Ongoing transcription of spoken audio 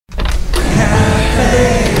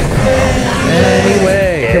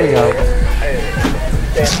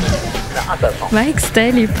Mike's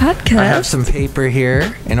Daily Podcast. I have some paper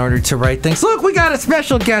here in order to write things. Look, we got a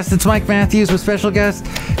special guest. It's Mike Matthews with special guest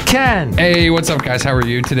Ken. Hey, what's up, guys? How are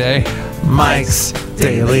you today? Mike's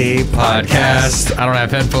Daily Podcast. I don't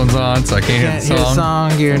have headphones on, so I can't hear the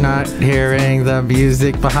song. You're not hearing the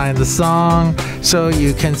music behind the song, so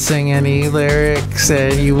you can sing any lyrics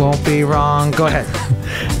and you won't be wrong. Go ahead.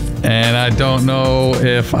 And I don't know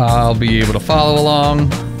if I'll be able to follow along.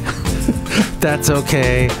 That's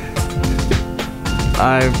okay.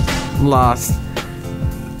 I've lost.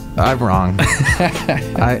 I'm wrong.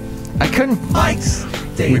 I couldn't. Mike's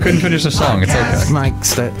Daily. We couldn't finish the song. It's okay.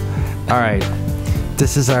 Mike's. All right.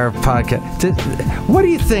 This is our podcast. What do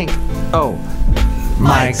you think? Oh,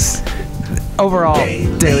 Mike's overall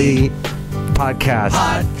daily podcast.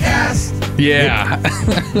 Yeah.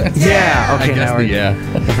 Yeah. Okay. Now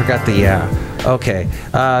I forgot the yeah. Okay.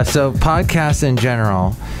 So podcasts in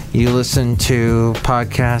general. You listen to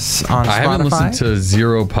podcasts on Spotify? I haven't listened to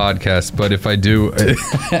zero podcasts, but if I do,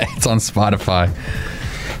 it's on Spotify.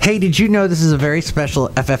 Hey, did you know this is a very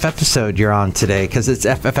special eff-eff-effizode you're on today? Because it's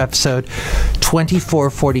eff-eff-effizode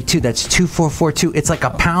 2442. That's 2442. It's like a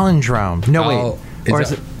palindrome. No, wait. Or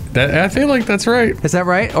is it? I feel like that's right. Is that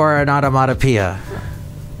right? Or an automatopoeia?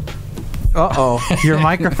 Uh-oh. Your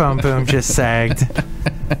microphone boom just sagged.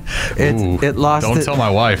 It lost Don't tell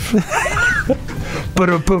my wife. But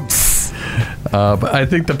I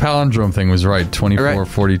think the palindrome thing was right.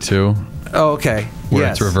 2442. Oh, okay. Where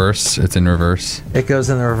it's reverse. It's in reverse. It goes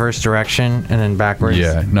in the reverse direction and then backwards.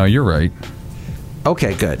 Yeah. No, you're right.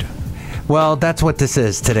 Okay, good. Well, that's what this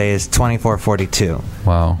is today, is 2442.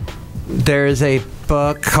 Wow. There is a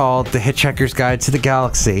book called The Hitchhiker's Guide to the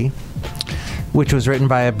Galaxy, which was written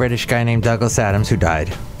by a British guy named Douglas Adams, who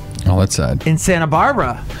died. Oh, that's sad. In Santa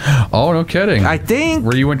Barbara. Oh, no kidding. I think.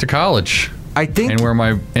 Where you went to college. I think. And where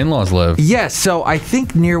my in-laws live. Yes, so I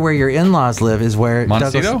think near where your in-laws live is where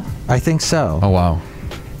Montecito? Douglas. I think so. Oh, wow.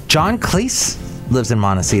 John Cleese lives in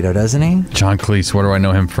Montecito, doesn't he? John Cleese. Where do I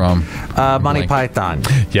know him from? Monty Python.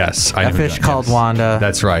 Yes. A Fish Called Wanda.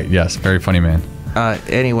 That's right. Yes. Very funny man.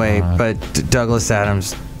 Anyway, but Douglas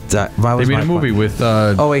Adams. They made a movie with...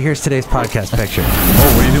 oh, wait, here's today's podcast picture.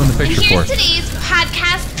 Oh, what are you doing the picture for? Here's today's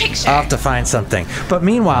podcast picture. I'll have to find something. But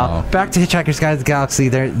meanwhile, back to Hitchhiker's Guide to the Galaxy,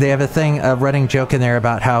 they have a running joke in there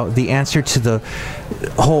about how the answer to the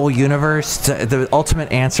whole universe, the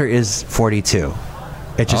ultimate answer is 42.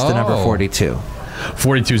 It's just the number 42.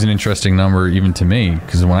 42 is an interesting number even to me,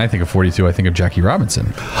 because when I think of 42, I think of Jackie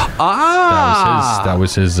Robinson. That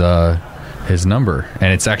was his number,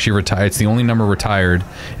 and it's actually retired. It's the only number retired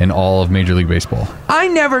in all of Major League Baseball. I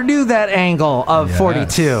never knew that angle of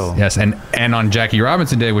 42. Yes, and on Jackie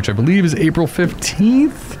Robinson Day, which I believe is April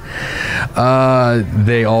 15th,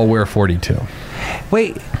 they all wear 42.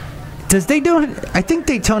 Wait, I think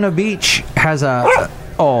Daytona Beach has the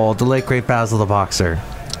late great Basil the Boxer.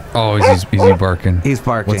 Oh, is he barking? He's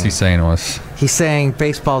barking. What's he saying to us? He's saying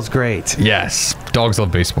baseball's great. Yes, dogs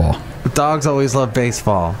love baseball. Dogs always love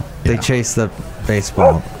baseball. They chase the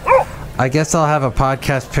baseball. I guess I'll have a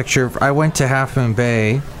podcast picture. I went to Half Moon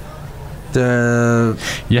Bay.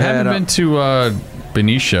 You haven't been to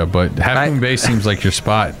Benicia, but Half Moon Bay seems like your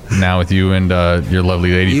spot now with you and your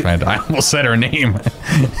lovely lady friend. I almost said her name.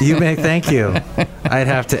 Thank you. I'd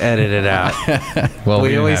have to edit it out. Well,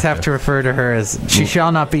 we always have to refer to her as she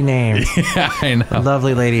shall not be named. Yeah, I know.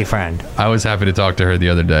 Lovely lady friend. I was happy to talk to her the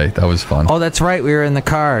other day. That was fun. Oh, that's right. We were in the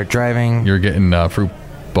car driving. You were getting fruit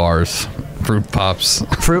bars, fruit pops.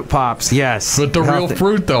 Fruit pops, yes. But the real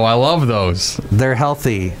fruit, though, I love those. They're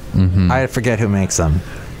healthy. Mm-hmm. I forget who makes them.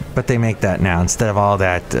 But they make that now instead of all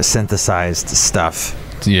that synthesized stuff.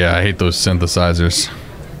 Yeah, I hate those synthesizers.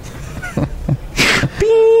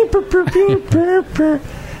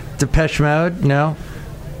 Depeche Mode? No?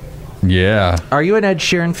 Yeah. Are you an Ed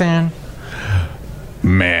Sheeran fan?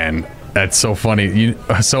 Man, that's so funny.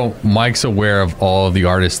 So Mike's aware of all of the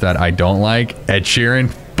artists that I don't like. Ed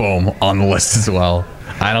Sheeran, boom, on the list as well.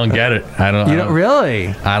 I don't get it. I don't really?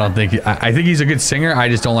 I don't think... I think he's a good singer. I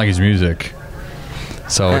just don't like his music.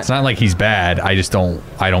 So it's not like he's bad. I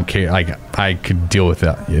don't care. Like, I could deal with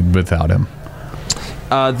that without him.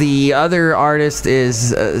 The other artist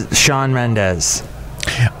is Shawn Mendes.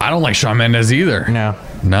 I don't like Shawn Mendes either. No.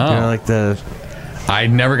 I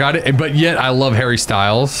never got it, but yet I love Harry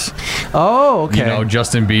Styles. Oh, okay. You know,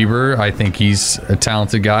 Justin Bieber. I think he's a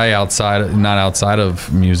talented guy not outside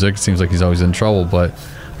of music. It seems like he's always in trouble, but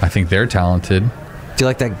I think they're talented. Do you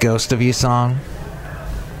like that "Ghost of You" song?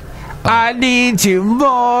 I need you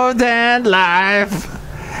more than life,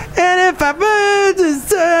 and if I were to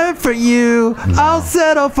serve for for you. I'll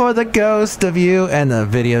settle for the ghost of you. And the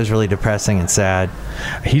video is really depressing and sad.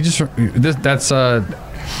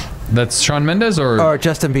 That's Shawn Mendes or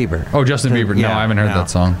Justin Bieber. Oh, Justin Bieber. No, I haven't heard that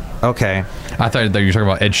song. Okay. I thought that you were talking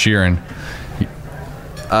about Ed Sheeran.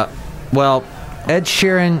 Well, Ed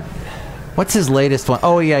Sheeran, what's his latest one?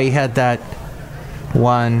 Oh, yeah, he had that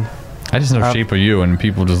one. I just know Shape of You, and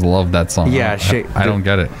people just love that song. Yeah, I don't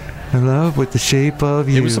get it. In love with the shape of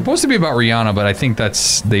you. It was supposed to be about Rihanna, but I think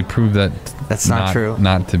they proved that that's not true.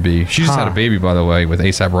 Not to be. She just had a baby, by the way, with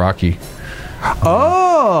A$AP Rocky.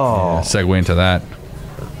 Oh. Yeah, segue into that.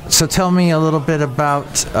 So tell me a little bit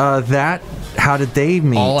about that. How did they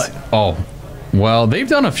meet? Well, they've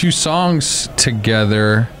done a few songs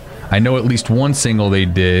together. I know at least one single they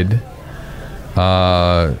did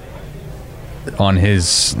on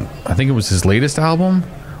his, I think it was his latest album,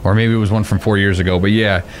 or maybe it was one from 4 years ago. But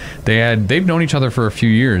yeah, they've known each other for a few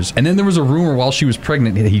years. And then there was a rumor while she was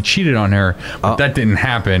pregnant that he cheated on her, but that didn't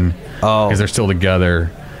happen because they're still together.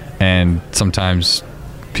 And sometimes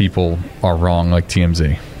people are wrong, like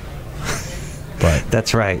TMZ. But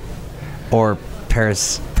that's right. Or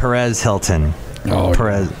Perez Hilton. Oh,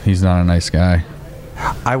 Perez. He's not a nice guy.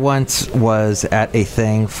 I once was at a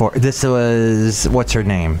thing for, this was, what's her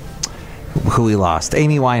name? Who we lost?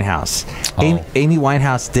 Amy Winehouse. Amy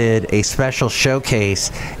Winehouse did a special showcase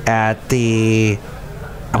at the,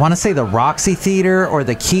 I want to say the Roxy Theater or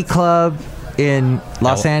the Key Club in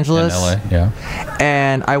Los Angeles. In LA, yeah.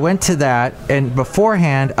 And I went to that, and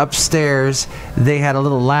beforehand, upstairs, they had a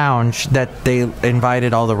little lounge that they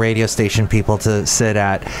invited all the radio station people to sit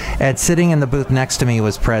at. And sitting in the booth next to me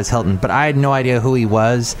was Perez Hilton, but I had no idea who he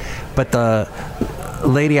was. But the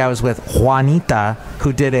lady I was with, Juanita,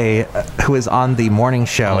 who is on the morning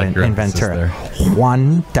show in Ventura.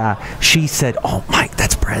 Juanita, she said, "Oh, Mike,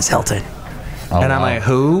 that's Perez Hilton." And I'm like,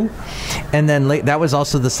 who? And then that was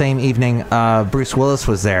also the same evening Bruce Willis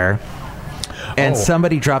was there. And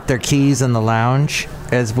somebody dropped their keys in the lounge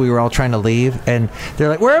as we were all trying to leave. And they're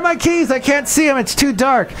like, where are my keys? I can't see them. It's too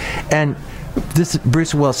dark. And this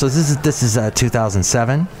Bruce Willis, so this is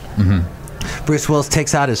 2007. Mm-hmm. Bruce Willis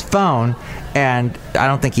takes out his phone, and I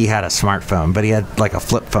don't think he had a smartphone, but he had like a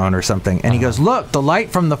flip phone or something. And he goes, look, the light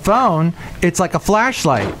from the phone, it's like a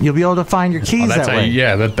flashlight. You'll be able to find your keys that way.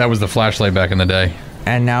 Yeah, that was the flashlight back in the day.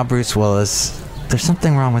 And now Bruce Willis, there's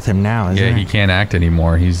something wrong with him now, isn't there? Yeah, he can't act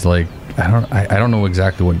anymore. He's like, I don't know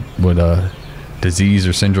exactly what disease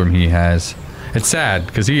or syndrome he has. It's sad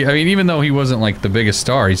because even though he wasn't like the biggest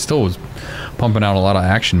star, he still was pumping out a lot of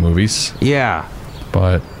action movies. Yeah.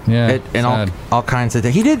 But yeah, and all kinds of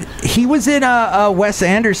things. He was in a Wes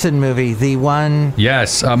Anderson movie, the one.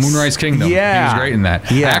 Yes, Moonrise Kingdom. Yeah, he was great in that.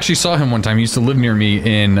 Yeah. I actually saw him one time. He used to live near me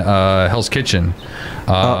in Hell's Kitchen,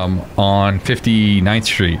 on 59th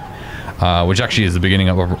Street, which actually is the beginning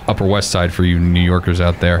of Upper West Side for you New Yorkers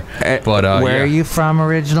out there. But where are you from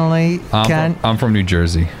originally, Ken? I'm from New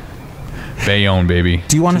Jersey. Bayonne, baby.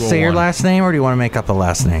 Do you want to say your last name, or do you want to make up a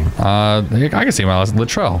last name? I can say my last name.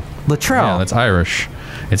 Littrell. Littrell. Yeah, that's Irish.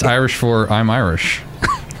 It's Irish for I'm Irish.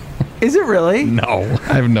 Is it really? No,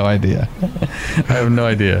 I have no idea.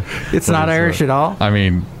 It's not Irish at all? I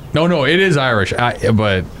mean, no, it is Irish.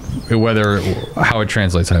 But how it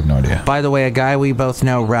translates, I have no idea. By the way, a guy we both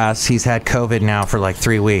know, Russ, he's had COVID now for like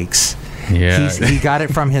 3 weeks. Yeah. He got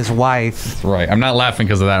it from his wife. Right. I'm not laughing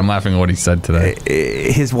because of that. I'm laughing at what he said today.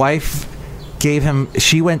 His wife gave him,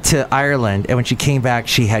 she went to Ireland, and when she came back,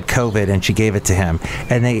 she had COVID, and she gave it to him.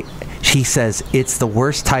 And she says, it's the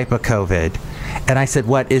worst type of COVID. And I said,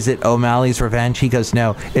 what, is it O'Malley's Revenge? He goes,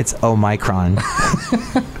 no, it's Omicron.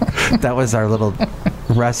 That was our little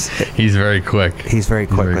Russ. He's very quick. He's very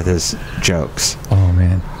quick with his jokes. Oh,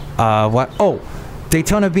 man. What? Oh,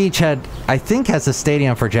 Daytona Beach has a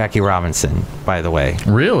stadium for Jackie Robinson, by the way.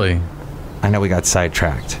 Really? I know we got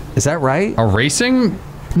sidetracked. Is that right? A racing?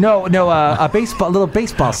 No, a little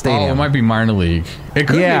baseball stadium. Oh, it might be minor league. It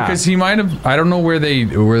could be because he might have. I don't know where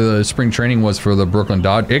the spring training was for the Brooklyn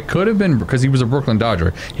Dodgers. It could have been because he was a Brooklyn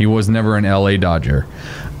Dodger. He was never an LA Dodger.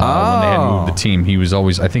 When they had moved the team, he was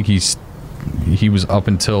always. I think he was up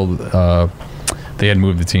until they had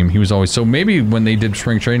moved the team. He was always. So maybe when they did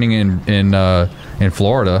spring training in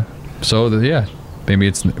Florida,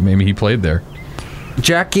 maybe he played there.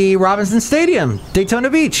 Jackie Robinson Stadium, Daytona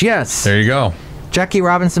Beach. Yes. There you go. Jackie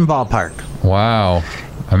Robinson Ballpark. Wow.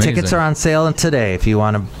 Amazing. Tickets are on sale today if you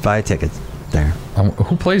want to buy tickets there.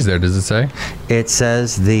 Who plays there, does it say? It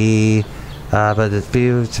says but the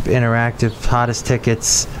interactive hottest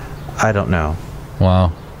tickets, I don't know.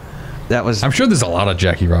 Wow. I'm sure there's a lot of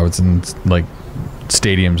Jackie Robinson like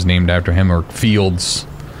stadiums named after him or fields,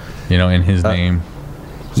 in his name.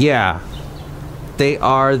 Yeah. They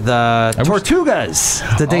are the Tortugas.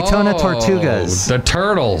 The Daytona Tortugas. The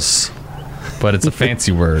turtles. But it's a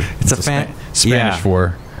fancy word. It's Spanish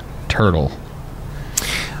for turtle.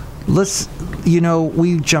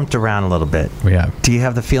 We jumped around a little bit. We have. Do you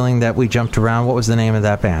have the feeling that we jumped around? What was the name of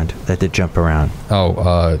that band that did jump around?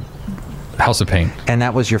 House of Pain. And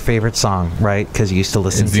that was your favorite song, right? Because you used to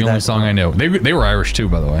listen to that. It's the only song I know. They were Irish too,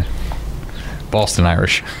 by the way. Boston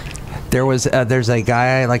Irish. There's a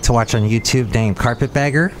guy I like to watch on YouTube named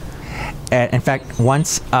Carpetbagger. In fact,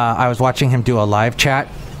 once I was watching him do a live chat,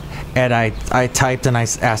 and I typed and I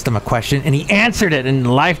asked him a question, and he answered it in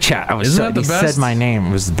live chat. He said my name.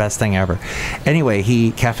 It was the best thing ever. Anyway,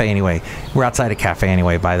 we're outside a Cafe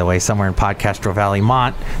Anyway, by the way, somewhere in Podcastro Valley,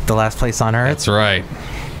 Mont, the last place on earth. That's right.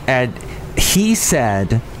 And he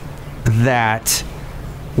said that,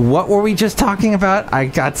 what were we just talking about? I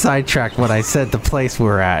got sidetracked when I said the place we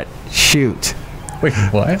were at. Shoot. Wait,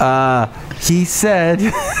 what? He said...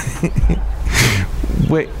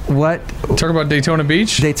 Wait, what? Talk about Daytona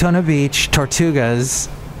Beach? Daytona Beach, Tortugas,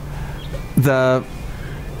 the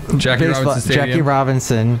Jackie Robinson Stadium. Jackie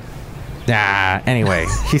Robinson. Anyway,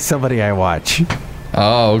 he's somebody I watch.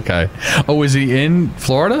 Oh, okay. Oh, is he in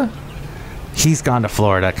Florida? He's gone to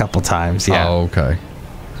Florida a couple times, yeah. Oh, okay.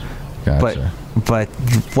 Gotcha. But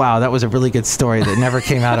wow, that was a really good story that never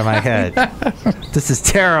came out of my head. This is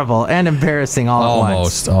terrible and embarrassing all at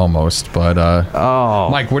once. Almost. But,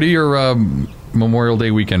 Mike, what are your... Memorial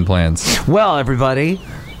Day weekend plans? Well, everybody,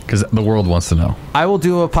 because the world wants to know. I will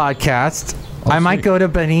do a podcast. I might go to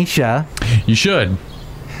Benicia. You should.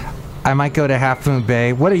 I might go to Half Moon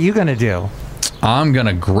Bay. What are you going to do? I'm going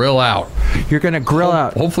to grill out. You're going to grill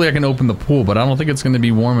out. Hopefully I can open the pool, but I don't think it's going to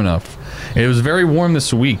be warm enough. It was very warm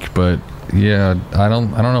this week, but yeah, I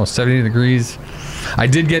don't know, 70 degrees. I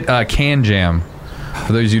did get Can Jam.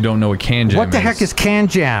 For those of you who don't know what Can Jam is. What the heck is Can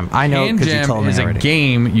Jam? I know because you told me already. Can Jam is a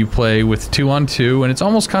game you play with 2-on-2, and it's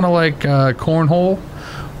almost kind of like cornhole,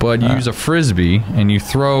 but you use a Frisbee, and you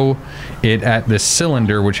throw it at this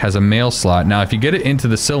cylinder, which has a mail slot. Now, if you get it into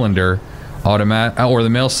the cylinder or the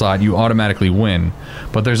mail slot, you automatically win.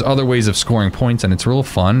 But there's other ways of scoring points, and it's real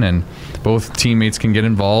fun, and both teammates can get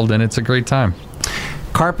involved, and it's a great time.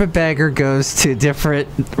 Carpetbagger goes to different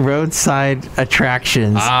roadside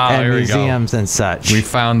attractions and museums and such. We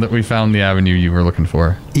found the avenue you were looking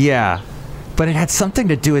for. Yeah, but it had something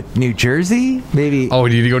to do with New Jersey, maybe. Oh,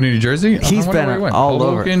 did he go to New Jersey? He's been all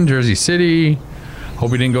over. Hoboken, Jersey City.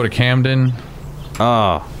 Hope he didn't go to Camden.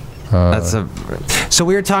 Oh, So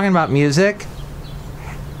we were talking about music,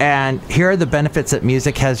 and here are the benefits that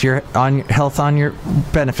music has on your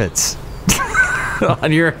benefits,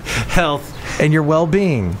 on your health. And your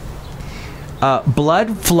well-being.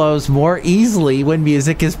 Blood flows more easily when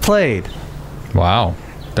music is played. Wow.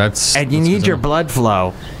 And you need your blood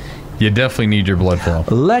flow. You definitely need your blood flow.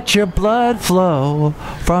 Let your blood flow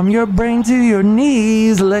from your brain to your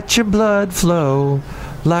knees. Let your blood flow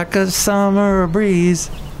like a summer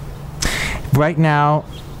breeze. Right now,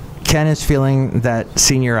 Ken is feeling that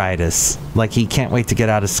senioritis. Like he can't wait to get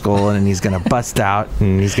out of school, and he's going to bust out,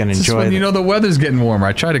 and he's going to enjoy it. The weather's getting warmer.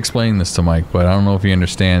 I tried explaining this to Mike, but I don't know if he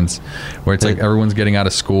understands. Where it's like everyone's getting out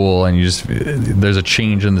of school, and there's a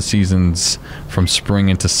change in the seasons from spring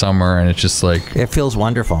into summer, and it's just like... It feels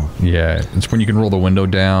wonderful. Yeah. It's when you can roll the window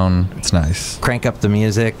down. It's nice. Crank up the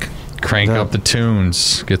music. Crank up the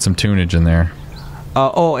tunes. Get some tunage in there.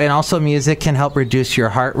 And also music can help reduce your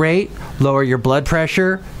heart rate, lower your blood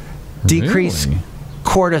pressure, decrease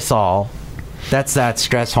cortisol. That's that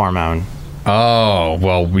stress hormone. Oh,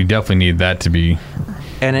 well, we definitely need that to be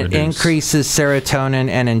And it increases serotonin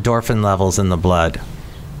and endorphin levels in the blood.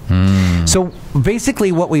 So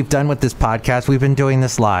basically what we've done with this podcast, we've been doing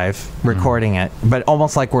this live, recording it, but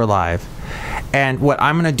almost like we're live. And what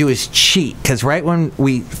I'm going to do is cheat, because right when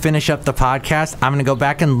we finish up the podcast, I'm going to go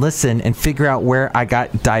back and listen and figure out where I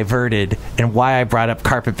got diverted and why I brought up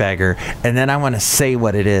Carpetbagger, and then I want to say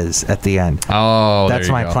what it is at the end. Oh, that's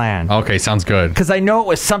my plan. Okay, sounds good. Because I know it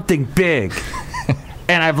was something big,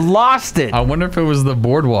 and I've lost it. I wonder if it was the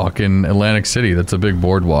boardwalk in Atlantic City. That's a big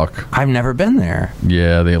boardwalk. I've never been there.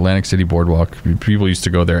 Yeah, the Atlantic City boardwalk. People used to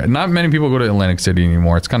go there. Not many people go to Atlantic City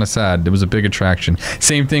anymore. It's kind of sad. It was a big attraction.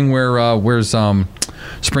 Same thing where's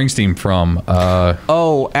Springsteen from?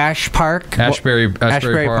 Ash Park? Ashbury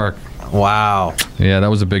Park. Wow. Yeah, that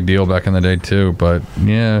was a big deal back in the day, too. But,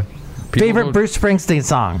 yeah. Favorite Bruce Springsteen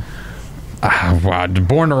song? Wow,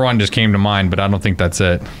 Born to Run just came to mind, but I don't think that's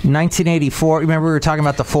it. 1984. Remember we were talking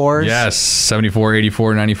about the fours? Yes, 74,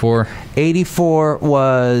 84, 94. 84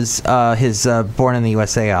 was his Born in the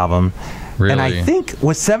USA album. Really? And I think,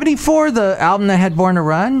 was 74 the album that had Born to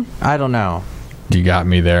Run? I don't know. You got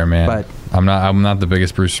me there, man. But I'm not the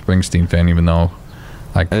biggest Bruce Springsteen fan, even though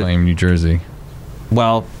I claim New Jersey.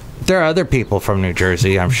 Well, there are other people from New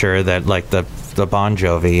Jersey, I'm sure, that like the Bon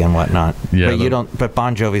Jovi and whatnot. Yeah, but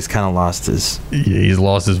Bon Jovi's kind of lost his... He's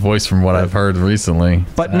lost his voice from what I've heard recently.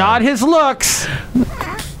 But not his looks.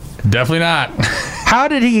 Definitely not. How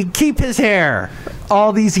did he keep his hair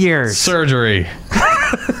all these years? Surgery.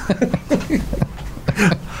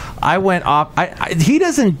 I went off. He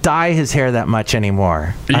doesn't dye his hair that much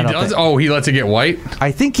anymore. He does? Oh, he lets it get white?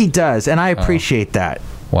 I think he does, and I appreciate that.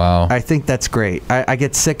 Wow. I think that's great. I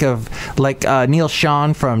get sick of, like, Neil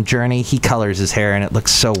Sean from Journey. He colors his hair, and it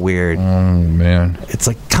looks so weird. Oh, man. It's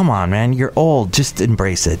like, come on, man. You're old. Just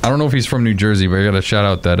embrace it. I don't know if he's from New Jersey, but I got to shout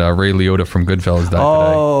out that Ray Liotta from Goodfellas died today.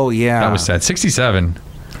 Oh, yeah. That was sad. 67.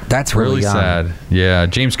 That's really young. Sad. Yeah.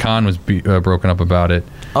 James Caan was broken up about it.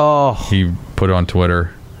 Oh. He put it on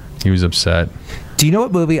Twitter. He was upset. Do you know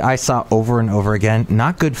what movie I saw over and over again?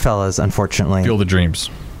 Not Goodfellas, unfortunately. Field of Dreams.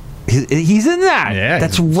 He's in that. Yeah,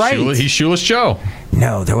 that's right. He's Shoeless Joe.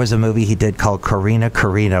 No, there was a movie he did called Karina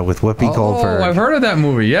with Whoopi Goldberg. Oh, I've heard of that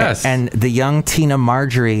movie. Yes. And the young Tina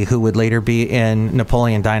Marjorie, who would later be in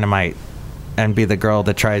Napoleon Dynamite and be the girl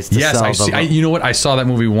that tries to sell you know what? I saw that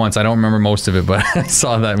movie once. I don't remember most of it, but I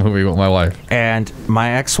saw that movie with my wife. And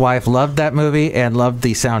my ex-wife loved that movie and loved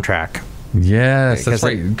the soundtrack. Yes, that's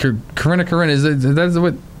right. Karina, is that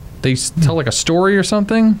what they tell, like a story or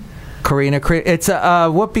something? Karina. It's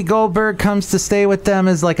Whoopi Goldberg comes to stay with them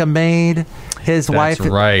as like a maid. His wife,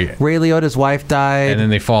 right. Ray Liotta's wife died, and then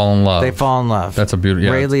they fall in love. That's a beautiful.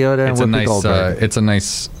 Yeah, Ray Liotta and Whoopi Goldberg. It's a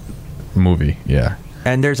nice movie. Yeah.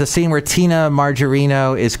 And there's a scene where Tina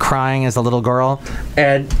Margarino is crying as a little girl,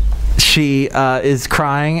 and she is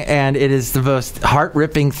crying, and it is the most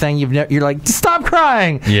heart-ripping thing you're like, stop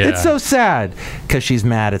crying! Yeah. It's so sad because she's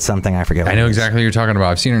mad at something. I forget. I know exactly what you're talking about.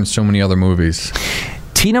 I've seen her in so many other movies.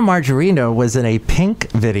 Tina Margarino was in a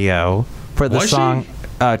Pink video for the song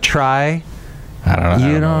 "Try." I don't know.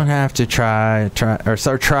 You don't have to try.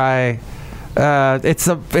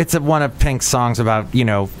 It's one of Pink's songs about,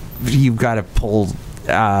 you've got to pull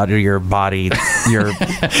out of your body your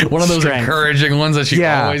one of those strength. Encouraging ones that she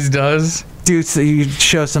always does. Dude, so you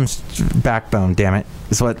show some backbone, damn it,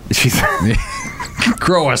 is what she's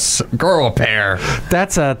grow a pair.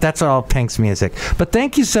 That's all Pink's music. But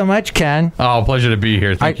thank you so much, Ken. Oh, pleasure to be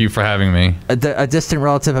here. Thank you for having me. A distant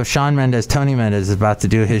relative of Shawn Mendes, Tony Mendes, is about to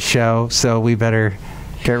do his show, so we better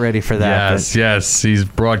get ready for that. Yes. He's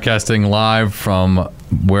broadcasting live from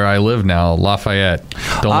where I live now, Lafayette.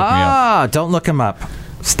 Don't look me up. Don't look him up.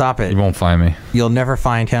 Stop it. You won't find me. You'll never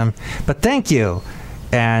find him. But thank you.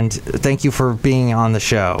 And thank you for being on the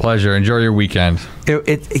show. Pleasure. Enjoy your weekend.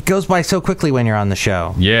 It goes by so quickly when you're on the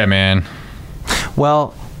show. Yeah, man.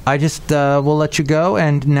 Well, I just will let you go,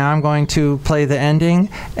 and now I'm going to play the ending,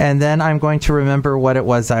 and then I'm going to remember what it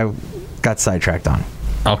was I got sidetracked on.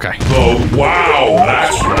 Okay. Oh, wow,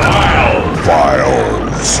 that's wild.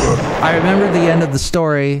 Files. I remember the end of the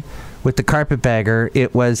story with the carpetbagger.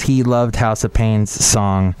 It was he loved House of Pain's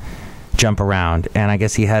song, Jump Around, and I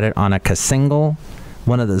guess he had it on a single,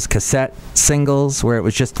 one of those cassette singles where it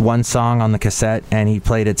was just one song on the cassette, and he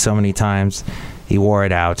played it so many times he wore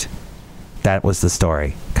it out. That was the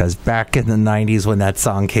story, because back in the 90s when that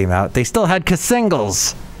song came out, they still had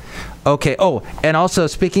singles. Okay. Oh, and also,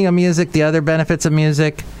 speaking of music, the other benefits of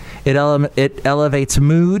music, it elevates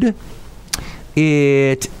mood.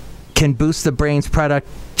 It can boost the brain's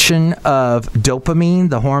production of dopamine,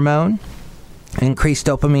 the hormone. Increased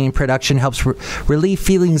dopamine production helps relieve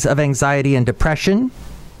feelings of anxiety and depression.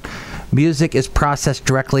 Music is processed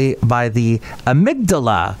directly by the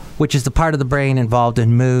amygdala, which is the part of the brain involved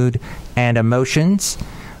in mood and emotions.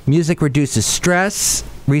 Music reduces stress.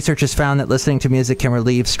 Research has found that listening to music can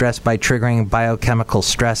relieve stress by triggering biochemical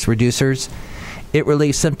stress reducers. It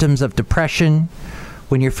relieves symptoms of depression.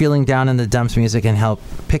 When you're feeling down in the dumps, music can help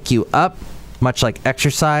pick you up, much like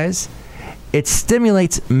exercise. It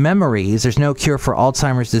stimulates memories. There's no cure for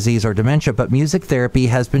Alzheimer's disease or dementia, but music therapy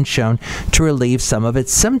has been shown to relieve some of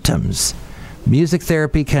its symptoms. Music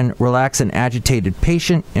therapy can relax an agitated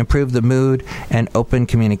patient, improve the mood, and open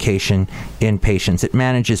communication in patients. It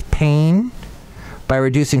manages pain by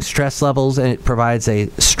reducing stress levels, and it provides a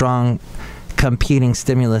strong competing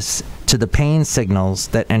stimulus to the pain signals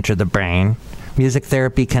that enter the brain. Music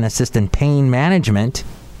therapy can assist in pain management.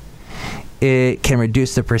 It can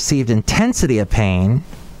reduce the perceived intensity of pain.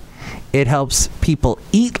 It helps people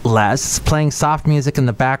eat less. Playing soft music in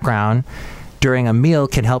the background during a meal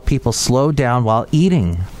can help people slow down while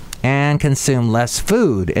eating and consume less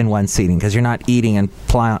food in one sitting, because you're not eating and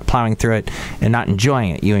plowing through it and not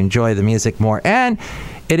enjoying it. You enjoy the music more. And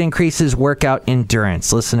it increases workout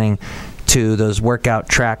endurance. Listening to those workout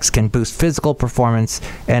tracks can boost physical performance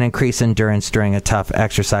and increase endurance during a tough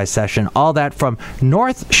exercise session. All that from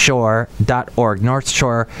northshore.org, North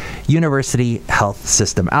Shore University Health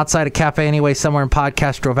System. Outside a cafe anyway, somewhere in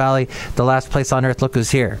Podcastro Valley, the last place on earth, look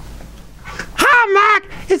who's here. Hi, Mike!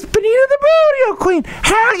 It's Benita the Rodeo Queen!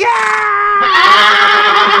 Hell yeah!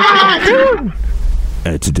 Dude!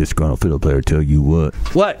 It's a disgruntled fiddle player, tell you what.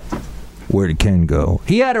 What? Where did Ken go?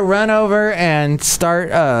 He had to run over and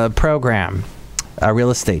start a program, a real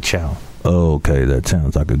estate show. Okay, that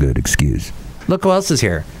sounds like a good excuse. Look who else is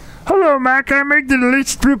here. Hello, Mike. I make the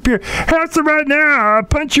least root beer. How's it right now? I'll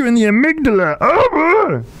punch you in the amygdala.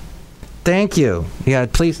 Oh, thank you. Yeah,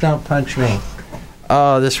 please don't punch me.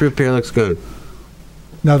 Oh, this root beer looks good.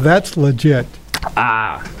 Now that's legit.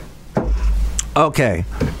 Okay.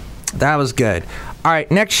 That was good. All right,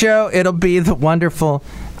 next show, it'll be the wonderful...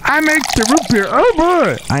 I make the root beer. Oh,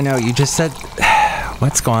 boy. I know, you just said...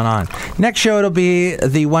 What's going on? Next show, it'll be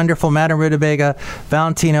the wonderful Madame Rootabega,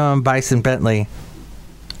 Valentino, and Bison Bentley.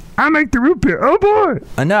 I make the root beer. Oh, boy.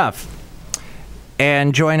 Enough.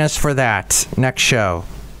 And join us for that next show.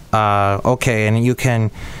 Okay, and you can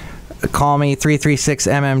call me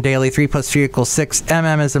 336-MM Daily. 3 plus 3 equals 6.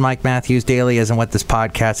 MM as in Mike Matthews. Daily as in what this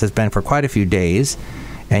podcast has been for quite a few days.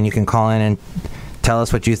 And you can call in and tell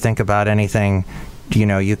us what you think about anything. You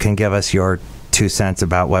know, you can give us your 2 cents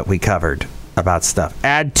about what we covered about stuff.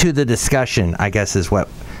 Add to the discussion, I guess is what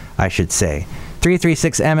I should say.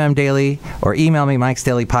 336-MM Daily, or email me,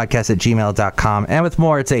 mikesdailypodcast@gmail.com. And with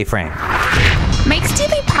more, it's A-Frame. Mike's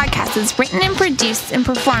Daily Podcast is written and produced and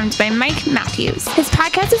performed by Mike Matthews. His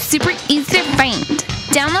podcast is super easy to find.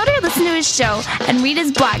 Download or listen to his show and read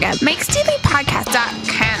his blog at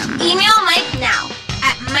mikesdailypodcast.com. Email Mike now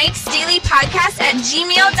at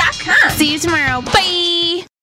mikesdailypodcast@gmail.com. See you tomorrow. Bye!